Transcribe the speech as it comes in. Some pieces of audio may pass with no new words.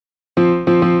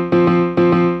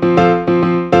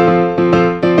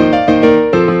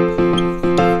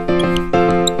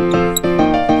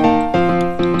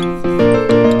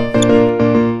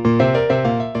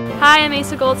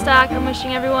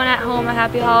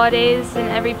holidays, and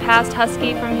every past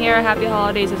Husky from here happy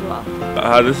holidays as well.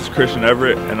 Hi, this is Christian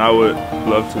Everett, and I would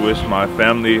love to wish my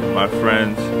family, my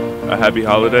friends, a happy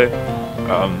holiday.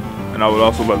 And I would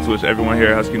also love to wish everyone here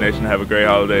at Husky Nation have a great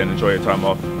holiday and enjoy your time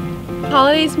off.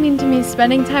 Holidays mean to me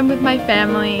spending time with my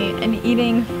family and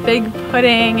eating fig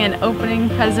pudding and opening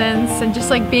presents and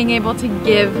just like being able to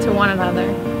give to one another.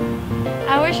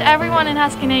 I wish everyone in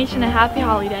Husky Nation a happy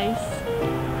holidays.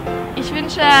 Ich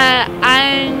wünsche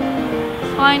allen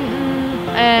Freunden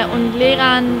und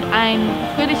Lehrern ein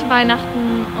fröhliche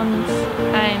Weihnachten und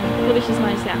ein fröhliches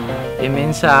neues Jahr. It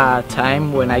means a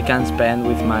time when I can spend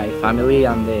with my family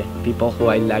and the people who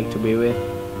I like to be with.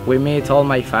 We meet all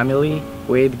my family,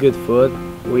 we eat good food,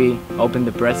 we open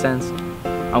the presents,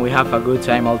 and we have a good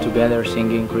time all together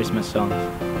singing Christmas songs.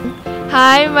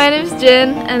 Hi, my name is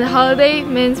Jin, and holiday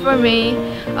means for me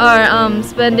are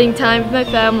spending time with my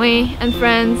family and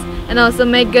friends, and also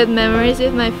make good memories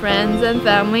with my friends and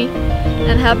family.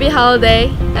 And happy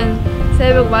holiday, and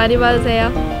새해 복 많이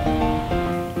받으세요.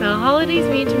 Now, holidays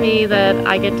mean to me that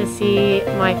I get to see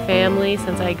my family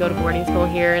since I go to boarding school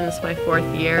here and this is my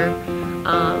 4th year.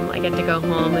 I get to go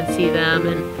home and see them,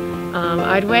 and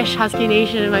I'd wish Husky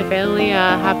Nation and my family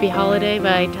a happy holiday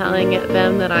by telling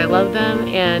them that I love them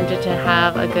and to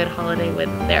have a good holiday with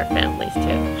their families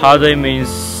too. Holiday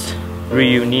means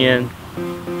reunion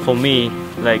for me,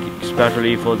 like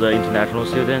especially for the international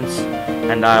students,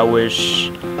 and I wish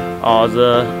all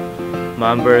the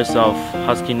members of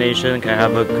Husky Nation can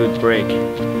have a good break.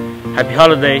 Happy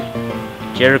holiday!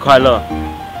 节日快乐!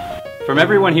 From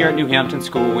everyone here at Hampton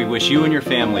School, we wish you and your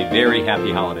family very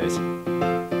happy holidays.